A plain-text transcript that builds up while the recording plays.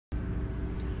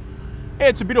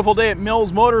It's a beautiful day at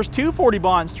Mills Motors, 240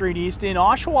 Bond Street East in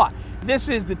Oshawa. This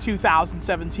is the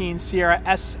 2017 Sierra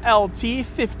SLT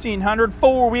 1500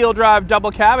 four-wheel drive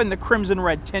double cab in the crimson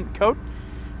red tint coat.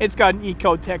 It's got an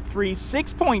Ecotec 3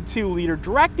 6.2 liter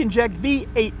direct inject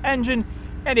V8 engine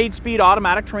and 8-speed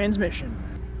automatic transmission.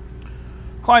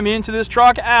 Climbing into this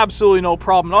truck, absolutely no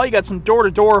problem at all. You got some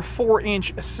door-to-door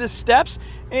 4-inch assist steps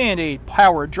and a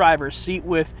power driver's seat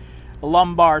with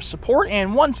lumbar support.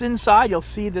 And once inside, you'll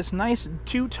see this nice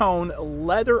two-tone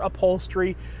leather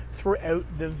upholstery throughout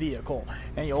the vehicle.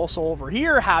 And you also over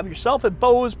here have yourself a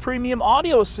Bose premium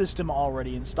audio system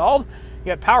already installed.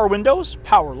 You got power windows,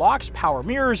 power locks, power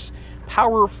mirrors,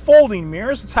 power folding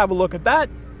mirrors. Let's have a look at that.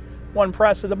 One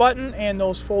press of the button and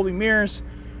those folding mirrors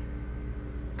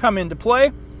come into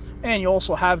play. And you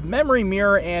also have memory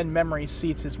mirror and memory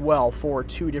seats as well for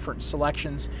two different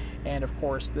selections. And of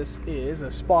course, this is a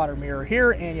spotter mirror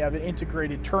here, and you have an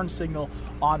integrated turn signal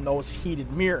on those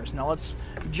heated mirrors. Now let's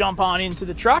jump on into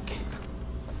the truck.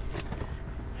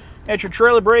 At your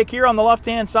trailer brake here on the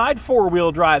left-hand side,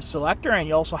 four-wheel drive selector, and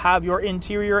you also have your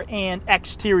interior and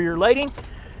exterior lighting.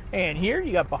 And here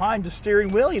you got behind the steering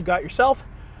wheel, you've got yourself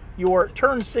your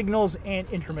turn signals and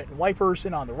intermittent wipers,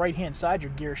 and on the right-hand side,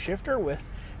 your gear shifter with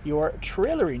your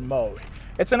trailering mode.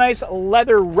 It's a nice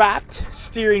leather-wrapped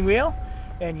steering wheel,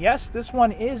 and yes, this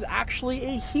one is actually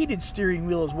a heated steering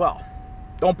wheel as well.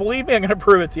 Don't believe me? I'm going to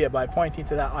prove it to you by pointing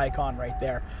to that icon right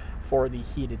there for the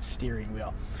heated steering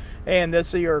wheel. And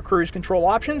this are your cruise control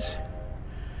options.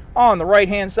 On the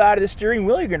right-hand side of the steering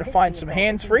wheel, you're going to find some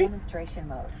hands-free.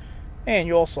 And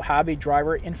you also have a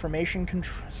driver information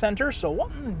center. So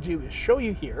what I'm going to do is show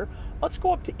you here. Let's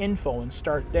go up to info and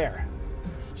start there.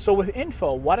 So with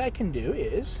info, what I can do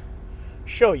is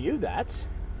show you that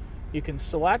you can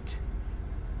select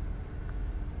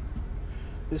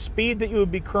the speed that you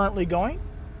would be currently going.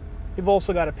 You've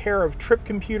also got a pair of trip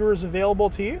computers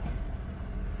available to you.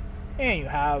 And you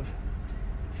have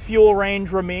fuel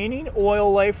range remaining,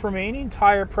 oil life remaining,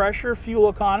 tire pressure, fuel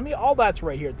economy, all that's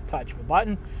right here at the touch of a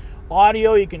button.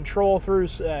 Audio, you can scroll through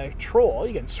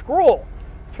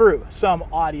some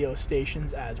audio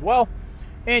stations as well.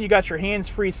 And you got your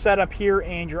hands-free setup here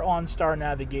and your OnStar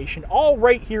navigation, all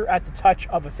right here at the touch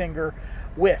of a finger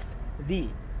with the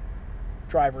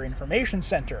driver information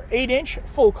center. 8-inch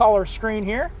full-color screen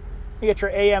here. You get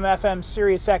your AM, FM,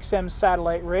 Sirius XM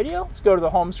satellite radio. Let's go to the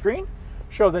home screen.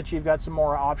 Show that you've got some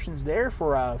more options there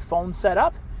for a phone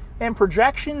setup and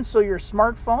projection. So your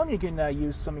smartphone, you can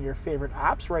use some of your favorite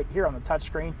apps right here on the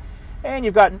touchscreen. And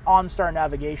you've got an OnStar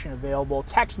navigation available,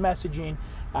 text messaging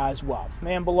as well.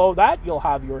 And below that, you'll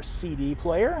have your CD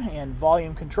player and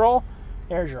volume control.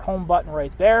 There's your home button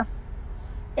right there.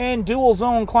 And dual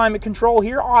zone climate control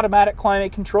here, automatic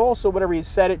climate control. So whatever you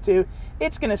set it to,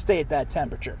 it's going to stay at that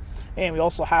temperature. And we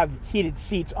also have heated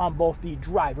seats on both the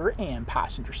driver and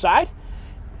passenger side.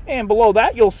 And below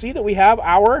that, you'll see that we have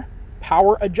our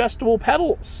power adjustable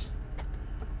pedals.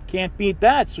 Can't beat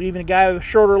that. So even a guy with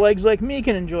shorter legs like me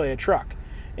can enjoy a truck.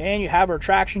 And you have our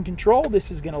traction control.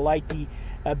 This is going to light the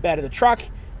bed of the truck.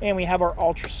 And we have our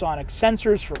ultrasonic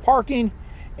sensors for parking.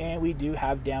 And we do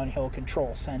have downhill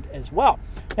control sent as well.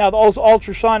 Now those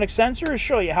ultrasonic sensors,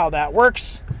 show you how that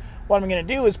works. What I'm going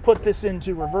to do is put this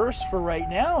into reverse for right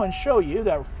now and show you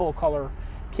that full color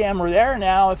camera there.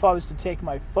 Now if I was to take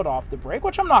my foot off the brake,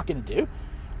 which I'm not going to do,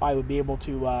 I would be able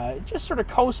to just sort of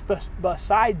coast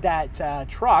beside that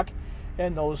truck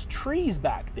and those trees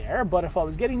back there. But if I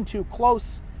was getting too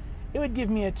close, it would give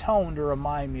me a tone to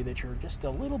remind me that you're just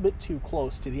a little bit too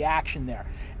close to the action there.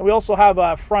 And we also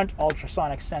have front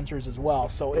ultrasonic sensors as well,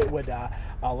 so it would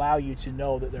allow you to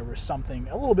know that there was something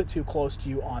a little bit too close to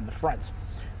you on the front.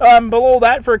 Below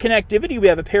that, for connectivity, we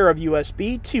have a pair of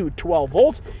USB to 12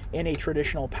 volts and a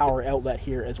traditional power outlet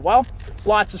here as well.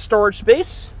 Lots of storage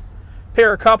space,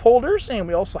 pair of cup holders, and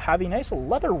we also have a nice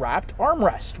leather-wrapped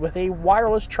armrest with a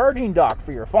wireless charging dock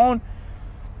for your phone.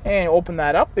 And open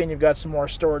that up, and you've got some more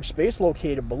storage space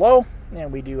located below.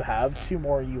 And we do have two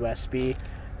more USB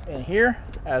in here,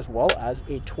 as well as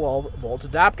a 12-volt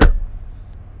adapter.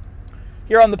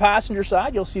 Here on the passenger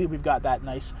side, you'll see that we've got that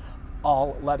nice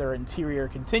all-leather interior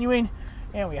continuing.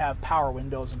 And we have power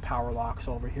windows and power locks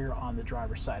over here on the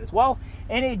driver's side as well.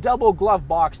 And a double glove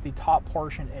box. The top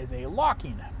portion is a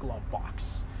locking glove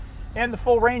box. And the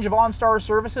full range of OnStar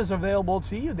services available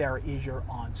to you. There is your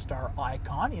OnStar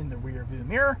icon in the rear view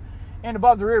mirror. And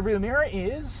above the rear view mirror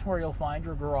is where you'll find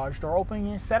your garage door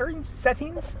opening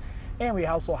settings. And we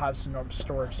also have some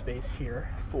storage space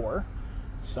here for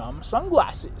some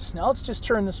sunglasses. Now let's just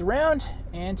turn this around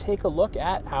and take a look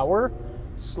at our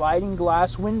sliding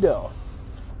glass window.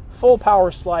 Full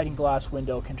power sliding glass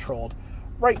window controlled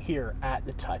right here at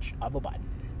the touch of a button.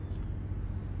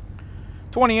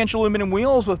 20-inch aluminum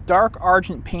wheels with dark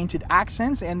argent painted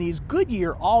accents and these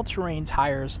Goodyear all-terrain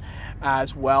tires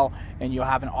as well. And you'll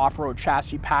have an off-road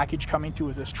chassis package coming through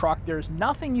with this truck. There's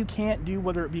nothing you can't do,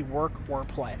 whether it be work or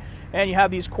play. And you have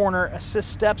these corner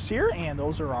assist steps here, and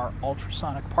those are our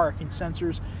ultrasonic parking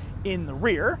sensors in the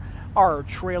rear, our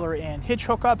trailer and hitch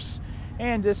hookups.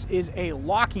 And this is a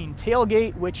locking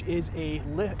tailgate, which is a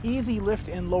easy lift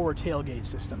and lower tailgate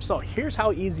system. So here's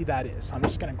how easy that is. I'm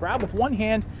just going to grab with one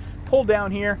hand, pull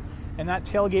down here, and that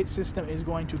tailgate system is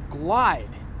going to glide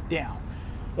down.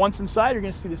 Once inside, you're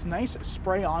going to see this nice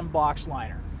spray-on box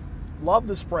liner. Love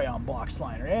the spray-on box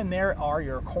liner. And there are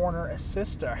your corner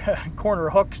assist,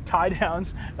 corner hooks, tie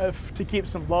downs to keep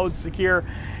some loads secure.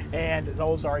 And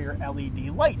those are your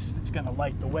LED lights that's going to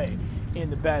light the way in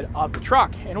the bed of the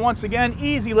truck. And once again,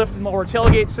 easy lift and lower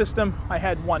tailgate system. I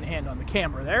had one hand on the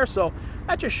camera there, so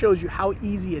that just shows you how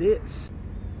easy it is.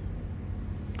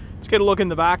 Let's get a look in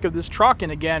the back of this truck,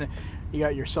 and again, you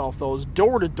got yourself those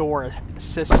door-to-door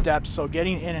assist steps, so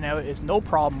getting in and out is no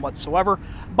problem whatsoever.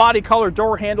 Body color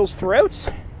door handles throughout.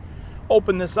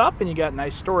 Open this up and you got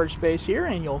nice storage space here,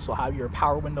 and you also have your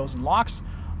power windows and locks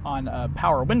on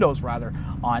power windows rather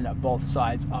on both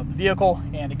sides of the vehicle.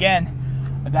 And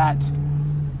again, that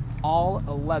all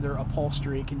leather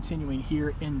upholstery continuing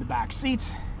here in the back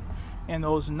seats, and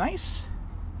those nice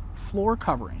floor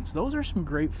coverings. Those are some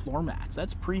great floor mats.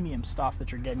 That's premium stuff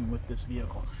that you're getting with this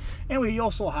vehicle. And we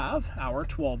also have our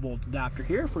 12-volt adapter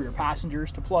here for your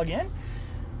passengers to plug in.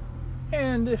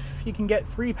 And if you can get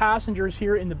 3 passengers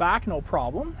here in the back, no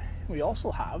problem. We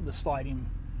also have the sliding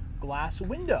glass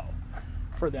window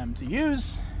for them to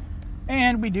use.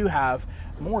 And we do have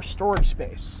more storage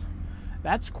space.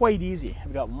 That's quite easy.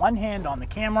 I've got one hand on the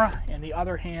camera and the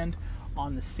other hand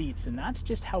on the seats, and that's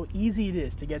just how easy it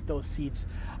is to get those seats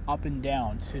up and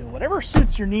down to whatever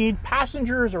suits your need,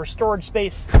 passengers or storage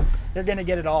space. You're going to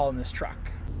get it all in this truck.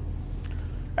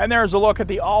 And there's a look at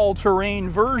the all-terrain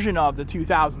version of the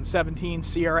 2017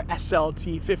 Sierra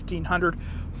SLT 1500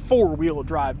 4-wheel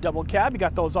drive double cab. You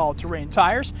got those all-terrain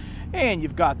tires, and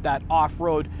you've got that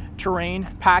off-road terrain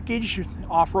package,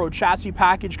 off-road chassis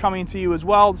package coming to you as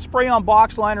well. The spray-on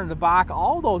box liner in the back,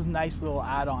 all those nice little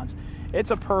add-ons. It's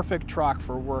a perfect truck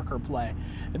for work or play.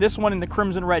 This one in the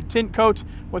crimson red tint coat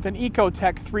with an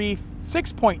Ecotec 3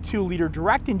 6.2 liter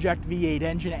direct inject V8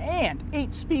 engine and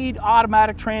 8-speed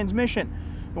automatic transmission.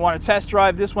 You want to test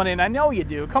drive this one in? I know you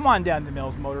do. Come on down to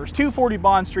Mills Motors, 240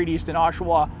 Bond Street East in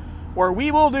Oshawa, where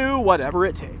we will do whatever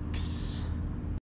it takes.